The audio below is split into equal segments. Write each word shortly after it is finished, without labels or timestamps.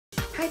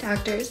Hi,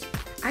 doctors.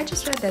 I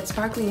just read that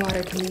sparkling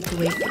water can lead to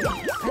weight gain.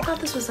 I thought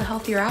this was a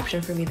healthier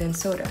option for me than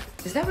soda.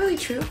 Is that really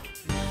true?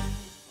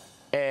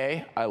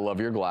 A, I love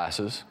your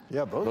glasses.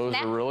 Yeah, both. Those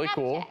are really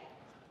cool.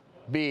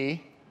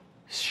 B,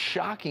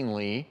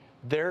 shockingly,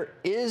 there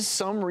is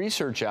some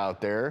research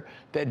out there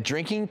that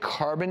drinking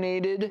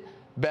carbonated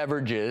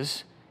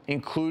beverages,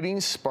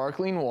 including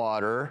sparkling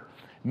water,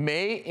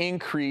 may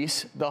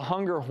increase the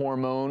hunger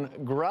hormone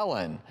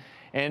ghrelin.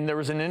 And there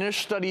was an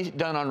initial study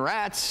done on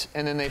rats,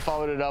 and then they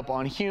followed it up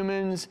on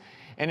humans,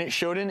 and it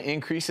showed an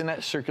increase in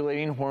that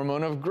circulating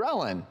hormone of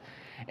ghrelin.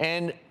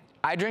 And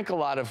I drink a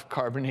lot of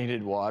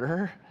carbonated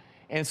water,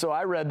 and so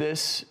I read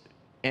this,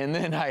 and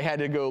then I had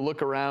to go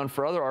look around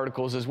for other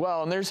articles as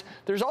well. And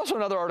there's also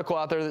another article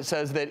out there that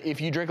says that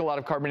if you drink a lot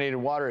of carbonated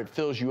water, it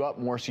fills you up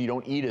more so you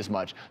don't eat as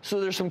much.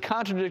 So there's some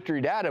contradictory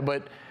data,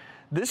 but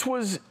this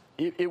was,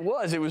 it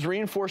was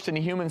reinforced in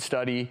a human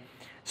study.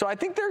 So I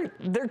think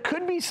there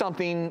could be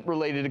something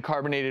related to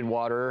carbonated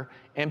water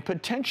and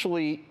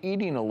potentially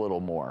eating a little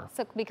more.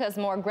 So because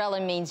more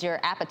ghrelin means your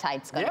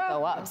appetite's going to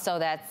go up. So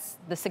that's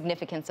the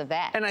significance of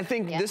that. And I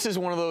think this is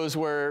one of those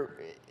where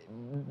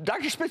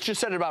Dr. Spitz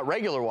just said it about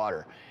regular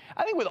water.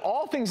 I think with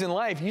all things in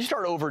life, you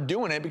start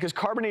overdoing it because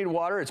carbonated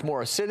water, it's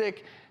more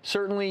acidic.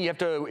 Certainly, you have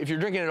to, if you're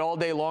drinking it all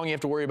day long, you have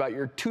to worry about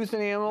your tooth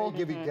enamel. They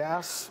give you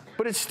gas.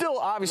 But it's still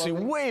obviously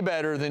way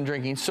better than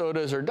drinking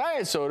sodas or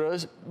diet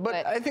sodas.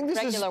 But I think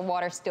this regular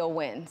water still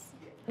wins.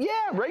 Yeah,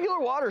 regular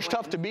water is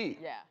tough to beat.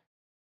 Yeah.